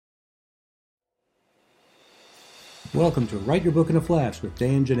Welcome to Write Your Book in a Flash with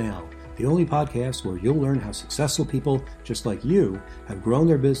Dan Janelle, the only podcast where you'll learn how successful people just like you have grown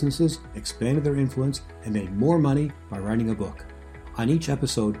their businesses, expanded their influence, and made more money by writing a book. On each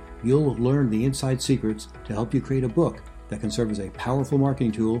episode, you'll learn the inside secrets to help you create a book that can serve as a powerful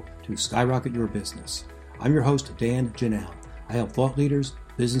marketing tool to skyrocket your business. I'm your host, Dan Janelle. I help thought leaders,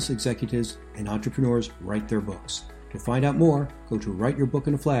 business executives, and entrepreneurs write their books. To find out more, go to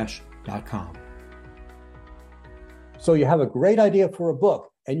writeyourbookinaflash.com. So you have a great idea for a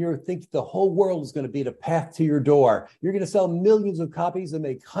book, and you think the whole world is going to be the path to your door. You're going to sell millions of copies and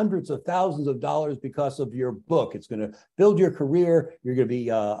make hundreds of thousands of dollars because of your book. It's going to build your career. You're going to be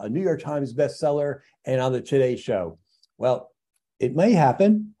a New York Times bestseller and on the Today Show. Well, it may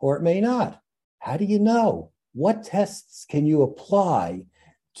happen or it may not. How do you know? What tests can you apply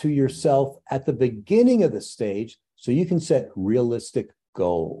to yourself at the beginning of the stage so you can set realistic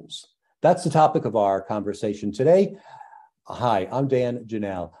goals? That's the topic of our conversation today. Hi, I'm Dan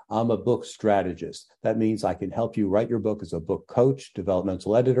Janelle. I'm a book strategist. That means I can help you write your book as a book coach,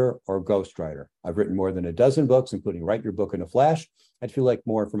 developmental editor, or ghostwriter. I've written more than a dozen books, including Write Your Book in a Flash. And if you'd like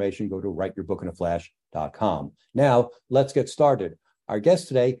more information, go to writeyourbookinaflash.com. Now, let's get started. Our guest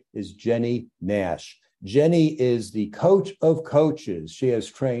today is Jenny Nash. Jenny is the coach of coaches. She has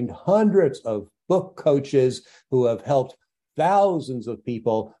trained hundreds of book coaches who have helped thousands of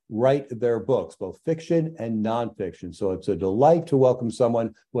people write their books, both fiction and nonfiction. So it's a delight to welcome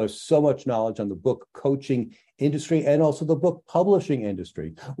someone who has so much knowledge on the book coaching industry and also the book publishing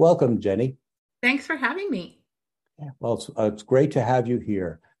industry. Welcome, Jenny. Thanks for having me. Well, it's great to have you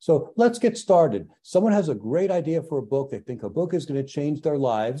here. So let's get started. Someone has a great idea for a book. They think a book is going to change their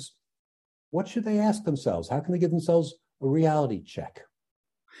lives. What should they ask themselves? How can they give themselves a reality check?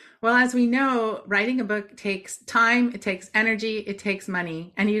 Well, as we know, writing a book takes time, it takes energy, it takes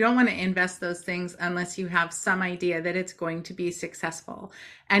money, and you don't want to invest those things unless you have some idea that it's going to be successful.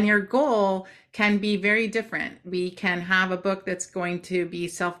 And your goal can be very different. We can have a book that's going to be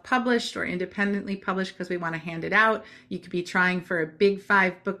self-published or independently published because we want to hand it out. You could be trying for a big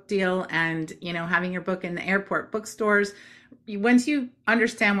 5 book deal and, having your book in the airport bookstores. Once you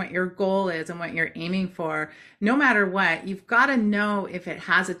understand what your goal is and what you're aiming for, no matter what, you've got to know if it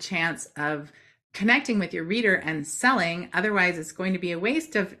has a chance of connecting with your reader and selling. Otherwise, it's going to be a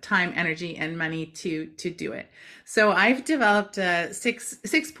waste of time, energy, and money to do it. So I've developed a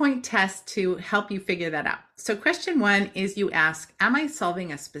six-point test to help you figure that out. So question 1 is you ask, am I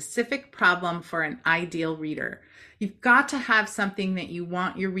solving a specific problem for an ideal reader? You've got to have something that you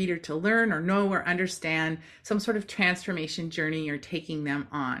want your reader to learn or know or understand, some sort of transformation journey you're taking them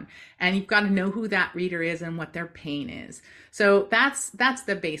on. And you've got to know who that reader is and what their pain is. So that's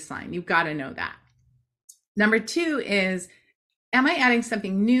the baseline. You've got to know that. Number 2 is, am I adding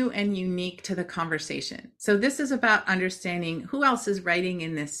something new and unique to the conversation? So this is about understanding who else is writing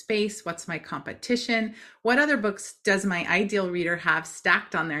in this space. What's my competition? What other books does my ideal reader have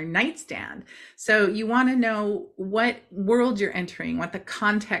stacked on their nightstand? So you want to know what world you're entering, what the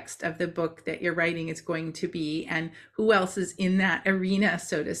context of the book that you're writing is going to be, and who else is in that arena,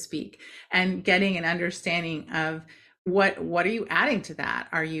 so to speak, and getting an understanding of what are you adding to that?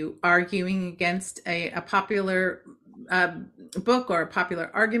 Are you arguing against a popular book or a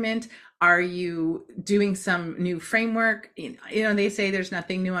popular argument? Are you doing some new framework? They say there's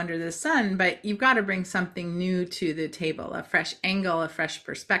nothing new under the sun, but you've got to bring something new to the table, a fresh angle, a fresh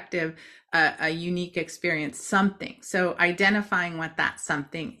perspective, a unique experience, something. So identifying what that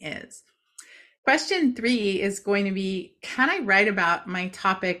something is. Question 3 is going to be, can I write about my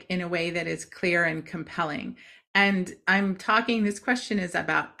topic in a way that is clear and compelling? And this question is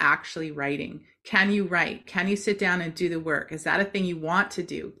about actually writing. Can you write? Can you sit down and do the work? Is that a thing you want to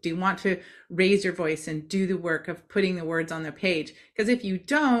do? Do you want to raise your voice and do the work of putting the words on the page? Because if you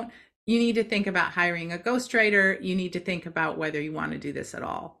don't, you need to think about hiring a ghostwriter. You need to think about whether you want to do this at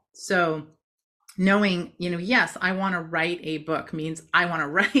all. So knowing, yes, I want to write a book means I want to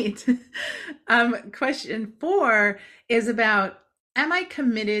write. Question 4 is about, am I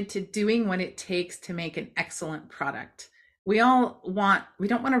committed to doing what it takes to make an excellent product? We don't want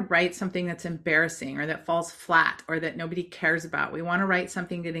to write something that's embarrassing or that falls flat or that nobody cares about. We want to write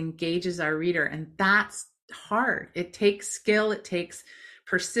something that engages our reader, and that's hard. It takes skill, it takes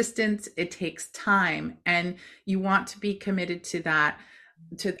persistence, it takes time, and you want to be committed to that,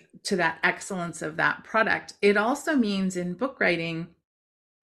 to that excellence of that product. It also means in book writing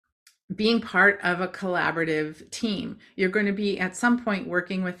being part of a collaborative team. You're going to be at some point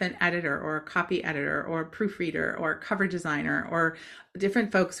working with an editor or a copy editor or a proofreader or a cover designer or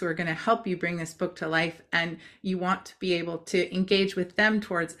different folks who are going to help you bring this book to life. And you want to be able to engage with them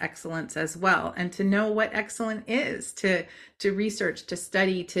towards excellence as well, and to know what excellent is, to research, to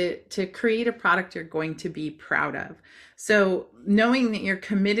study, to create a product you're going to be proud of. So knowing that you're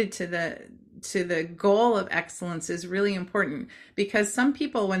committed to the goal of excellence is really important, because some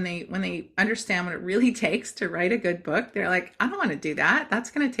people, when they understand what it really takes to write a good book, they're like, I don't want to do that.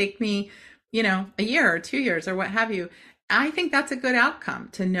 That's going to take me, a year or 2 years or what have you. I think that's a good outcome,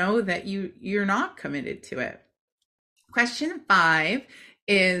 to know that you're not committed to it. Question 5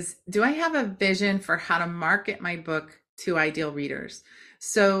 is, do I have a vision for how to market my book to ideal readers?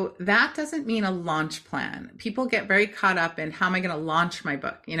 So that doesn't mean a launch plan. People get very caught up in, how am I going to launch my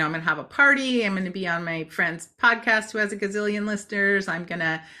book? I'm going to have a party. I'm going to be on my friend's podcast who has a gazillion listeners. I'm going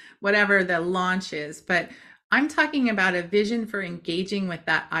to, whatever the launch is. But I'm talking about a vision for engaging with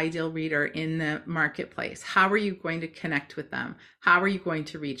that ideal reader in the marketplace. How are you going to connect with them? How are you going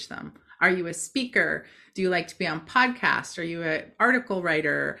to reach them? Are you a speaker? Do you like to be on podcasts? Are you an article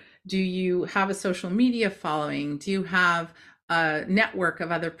writer? Do you have a social media following? Do you have a network of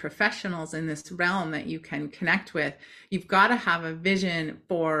other professionals in this realm that you can connect with? You've got to have a vision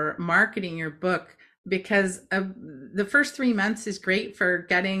for marketing your book, because the first 3 months is great for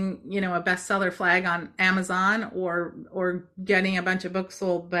getting, a bestseller flag on Amazon or getting a bunch of books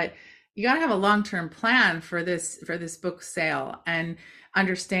sold, but you got to have a long-term plan for this book sale, and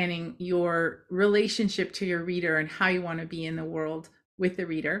understanding your relationship to your reader and how you want to be in the world with the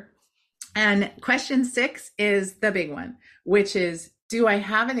reader. And question 6 is the big one, which is, do I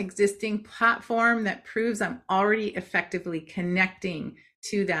have an existing platform that proves I'm already effectively connecting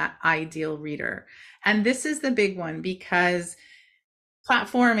to that ideal reader? And this is the big one, because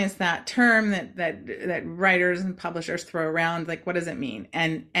platform is that term that writers and publishers throw around. Like, what does it mean?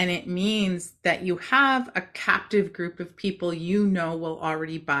 And it means that you have a captive group of people will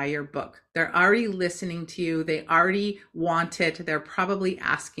already buy your book. They're already listening to you. They already want it. They're probably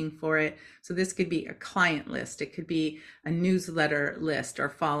asking for it. So this could be a client list. It could be a newsletter list or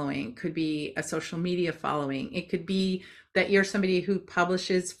following. It could be a social media following. It could be that you're somebody who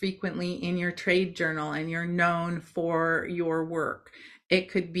publishes frequently in your trade journal and you're known for your work. It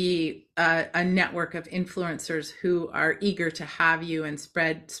could be a network of influencers who are eager to have you and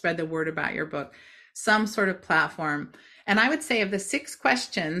spread the word about your book, some sort of platform. And I would say, of the 6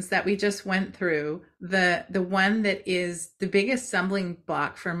 questions that we just went through, the one that is the biggest stumbling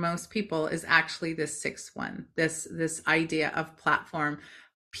block for most people is actually this 6th one, this idea of platform.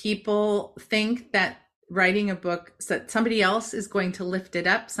 People think that writing a book, so somebody else is going to lift it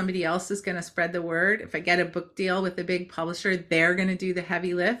up. Somebody else is going to spread the word. If I get a book deal with a big publisher, they're going to do the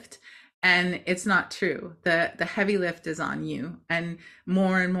heavy lift. And it's not true. The heavy lift is on you. And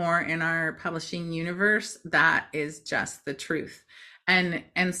more in our publishing universe, that is just the truth. And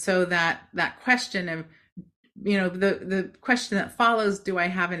so that question of, the question that follows, do I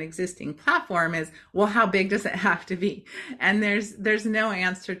have an existing platform, is, well, how big does it have to be? And there's no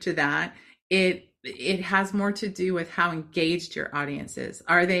answer to that. It has more to do with how engaged your audience is.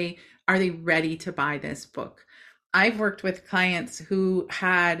 Are they ready to buy this book? I've worked with clients who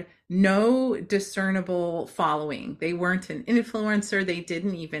had no discernible following. They weren't an influencer. They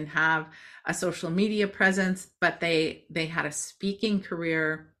didn't even have a social media presence, but they had a speaking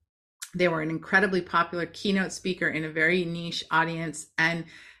career. They were an incredibly popular keynote speaker in a very niche audience, and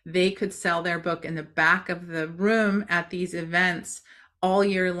they could sell their book in the back of the room at these events all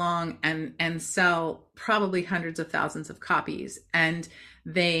year long and sell probably hundreds of thousands of copies. And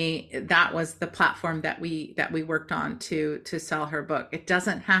that was the platform that we worked on to sell her book. It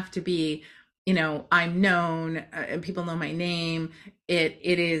doesn't have to be, I'm known and people know my name. It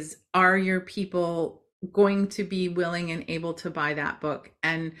is, are your people going to be willing and able to buy that book?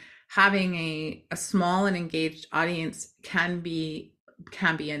 And having a small and engaged audience can be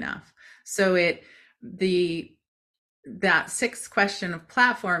enough. So that 6th question of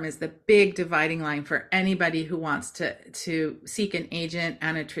platform is the big dividing line for anybody who wants to seek an agent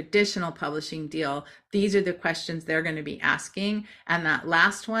and a traditional publishing deal. These are the questions they're going to be asking. And that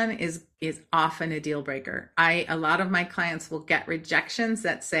last one is often a deal breaker. A lot of my clients will get rejections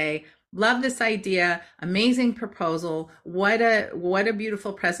that say, love this idea, amazing proposal, what a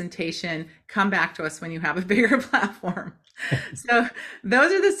beautiful presentation. Come back to us when you have a bigger platform. So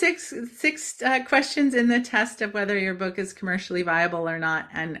those are the six questions in the test of whether your book is commercially viable or not.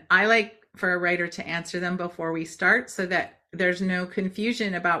 And I like for a writer to answer them before we start, so that there's no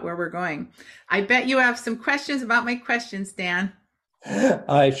confusion about where we're going. I bet you have some questions about my questions, Dan.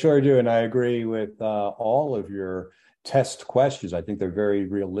 I sure do. And I agree with all of your test questions. I think they're very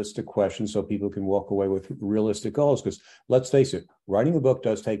realistic questions so people can walk away with realistic goals. Because let's face it, writing a book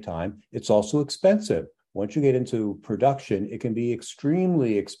does take time. It's also expensive. Once you get into production, it can be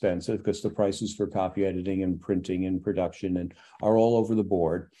extremely expensive because the prices for copy editing and printing and production and are all over the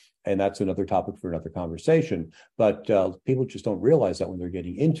board. And that's another topic for another conversation. But people just don't realize that when they're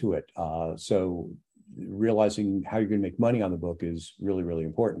getting into it. So realizing how you're going to make money on the book is really, really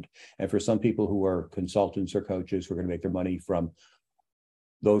important. And for some people who are consultants or coaches who are going to make their money from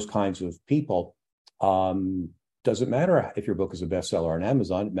those kinds of people, doesn't matter if your book is a bestseller on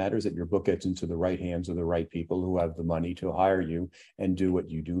Amazon. It matters that your book gets into the right hands of the right people who have the money to hire you and do what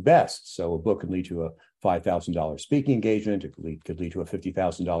you do best. So a book can lead to a $5,000 speaking engagement. It could lead to a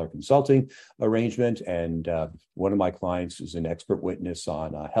 $50,000 consulting arrangement. And one of my clients is an expert witness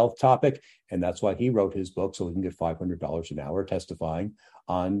on a health topic. And that's why he wrote his book, so he can get $500 an hour testifying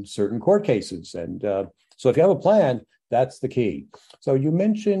on certain court cases. And so if you have a plan, that's the key. So you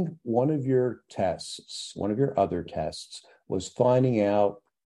mentioned one of your other tests was finding out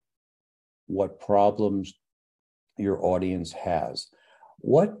what problems your audience has.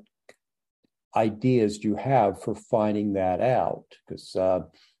 What ideas do you have for finding that out? Because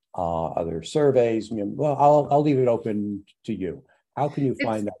other surveys, well, I'll leave it open to you. How can you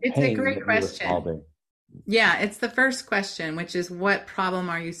find that it's pain a great that you're question. solving? Yeah, it's the first question, which is what problem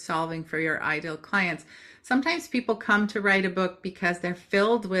are you solving for your ideal clients? Sometimes people come to write a book because they're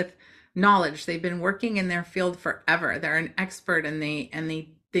filled with knowledge. They've been working in their field forever. They're an expert and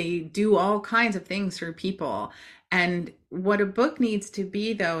they do all kinds of things for people. And what a book needs to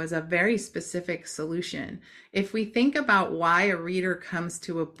be, though, is a very specific solution. If we think about why a reader comes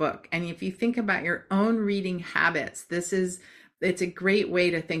to a book, and if you think about your own reading habits, it's a great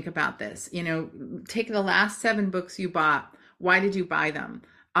way to think about this. Take the last 7 books you bought. Why did you buy them?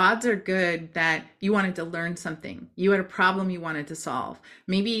 Odds are good that you wanted to learn something. You had a problem you wanted to solve.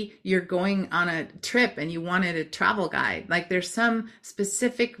 Maybe you're going on a trip and you wanted a travel guide. Like there's some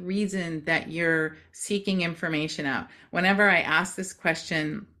specific reason that you're seeking information out. Whenever I ask this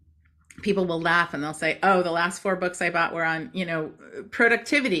question, people will laugh and they'll say, oh, the last 4 books I bought were on,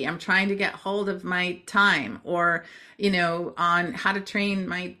 productivity. I'm trying to get hold of my time, or, on how to train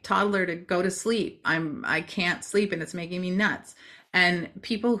my toddler to go to sleep. I can't sleep and it's making me nuts. And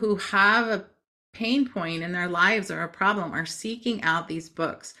people who have a pain point in their lives or a problem are seeking out these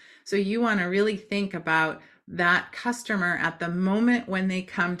books. So you want to really think about that customer at the moment when they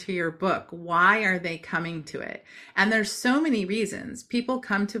come to your book. Why are they coming to it? And there's so many reasons. People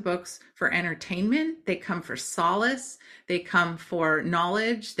come to books for entertainment. They come for solace. They come for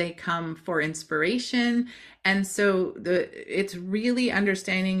knowledge. They come for inspiration. And so it's really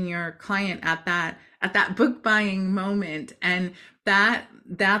understanding your client at that book buying moment. And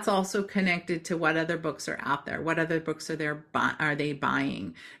that's also connected to what other books are out there. What other books are they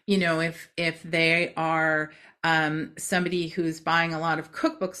buying? If they are somebody who's buying a lot of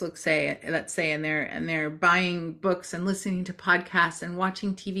cookbooks, let's say, and they're buying books and listening to podcasts and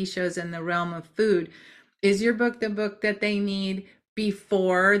watching TV shows in the realm of food, is your book the book that they need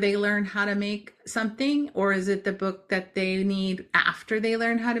before they learn how to make something, or is it the book that they need after they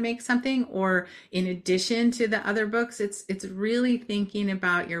learn how to make something, or in addition to the other books? It's really thinking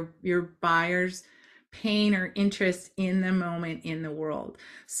about your buyer's pain or interest in the moment in the world.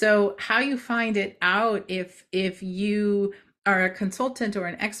 So how you find it out, if you are a consultant or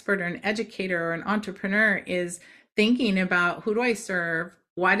an expert or an educator or an entrepreneur, is thinking about, who do I serve?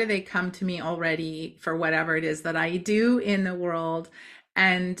 Why do they come to me already for whatever it is that I do in the world?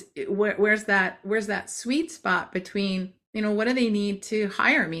 And where's that sweet spot between, what do they need to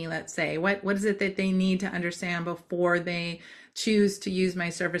hire me? Let's say, what is it that they need to understand before they choose to use my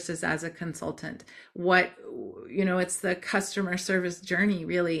services as a consultant? It's the customer service journey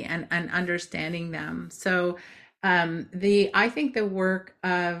really, and understanding them. So I think the work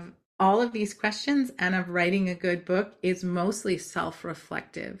of all of these questions and of writing a good book is mostly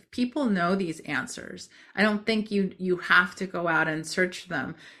self-reflective. People know these answers. I don't think you have to go out and search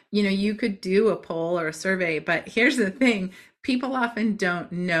them. You could do a poll or a survey, but here's the thing. People often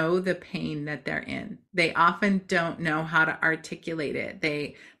don't know the pain that they're in. They often don't know how to articulate it.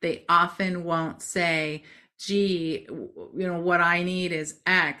 They often won't say, gee, what I need is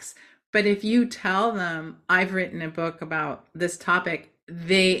X. But if you tell them, I've written a book about this topic,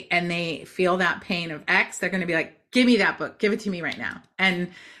 they feel that pain of X, they're going to be like, give me that book, give it to me right now.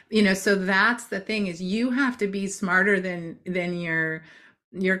 And, so that's the thing, is you have to be smarter than your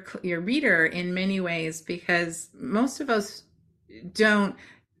reader in many ways, because most of us don't,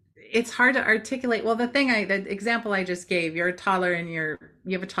 it's hard to articulate. Well, the example I just gave, you're a toddler and you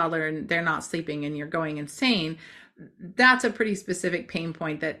have a toddler and they're not sleeping and you're going insane. That's a pretty specific pain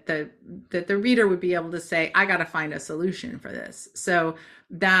point that the reader would be able to say, I got to find a solution for this. So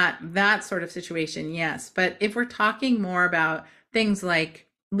that sort of situation, yes. But if we're talking more about things like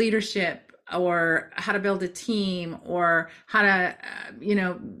leadership or how to build a team or how to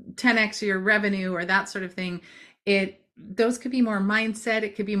 10x your revenue or that sort of thing, those could be more mindset.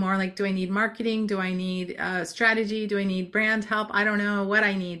 It could be more like, do I need marketing? Do I need strategy? Do I need brand help? I don't know what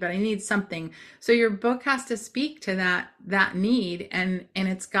I need, but I need something. So your book has to speak to that need, and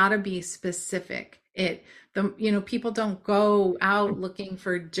it's got to be specific. People don't go out looking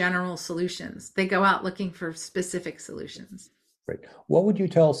for general solutions. They go out looking for specific solutions. Great. What would you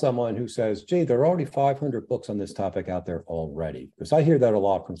tell someone who says, gee, there are already 500 books on this topic out there already? Because I hear that a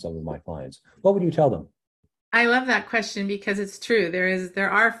lot from some of my clients. What would you tell them? I love that question because it's true. There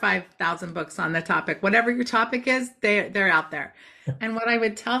are 5,000 books on the topic. Whatever your topic is, they're out there. And what I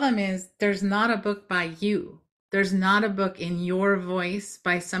would tell them is there's not a book by you. There's not a book in your voice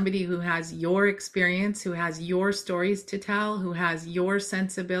by somebody who has your experience, who has your stories to tell, who has your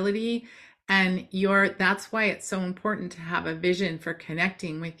sensibility. And that's why it's so important to have a vision for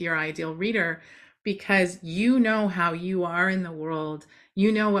connecting with your ideal reader, because you know how you are in the world.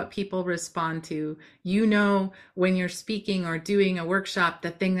 You know what people respond to. You know when you're speaking or doing a workshop,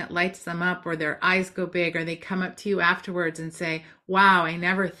 the thing that lights them up, or their eyes go big, or they come up to you afterwards and say, wow, I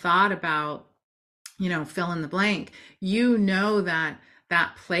never thought about, fill in the blank. You know that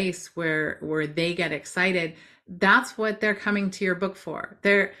place where they get excited. That's what they're coming to your book for.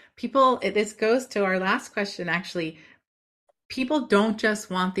 This goes to our last question, actually. People don't just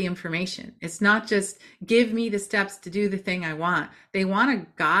want the information. It's not just give me the steps to do the thing I want. They want a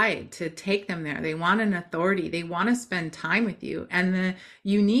guide to take them there. They want an authority. They want to spend time with you. And the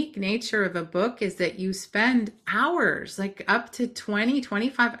unique nature of a book is that you spend hours, like up to 20,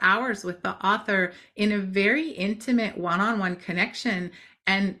 25 hours with the author in a very intimate one-on-one connection.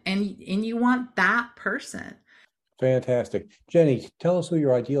 And you want that person. Fantastic. Jenny, tell us who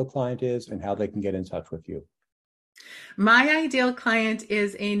your ideal client is and how they can get in touch with you. My ideal client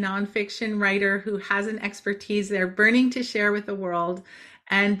is a nonfiction writer who has an expertise they're burning to share with the world.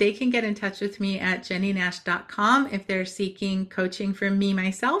 And they can get in touch with me at jennynash.com if they're seeking coaching from me,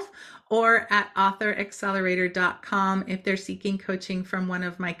 myself, or at authoraccelerator.com if they're seeking coaching from one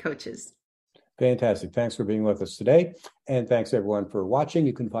of my coaches. Fantastic. Thanks for being with us today. And thanks everyone for watching.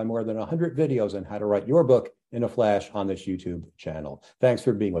 You can find more than 100 videos on how to write your book in a flash on this YouTube channel. Thanks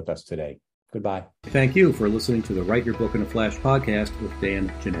for being with us today. Goodbye. Thank you for listening to the Write Your Book in a Flash podcast with Dan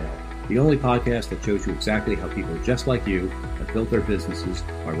Janelle, the only podcast that shows you exactly how people just like you have built their businesses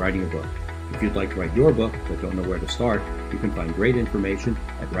by writing a book. If you'd like to write your book but don't know where to start, you can find great information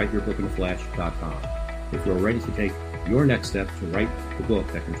at writeyourbookinaflash.com. If you're ready to take your next step to write the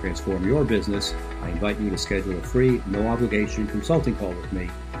book that can transform your business, I invite you to schedule a free, no-obligation consulting call with me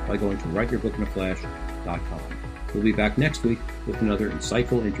by going to writeyourbookinaflash.com. We'll be back next week with another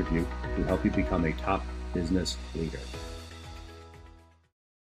insightful interview to help you become a top business leader.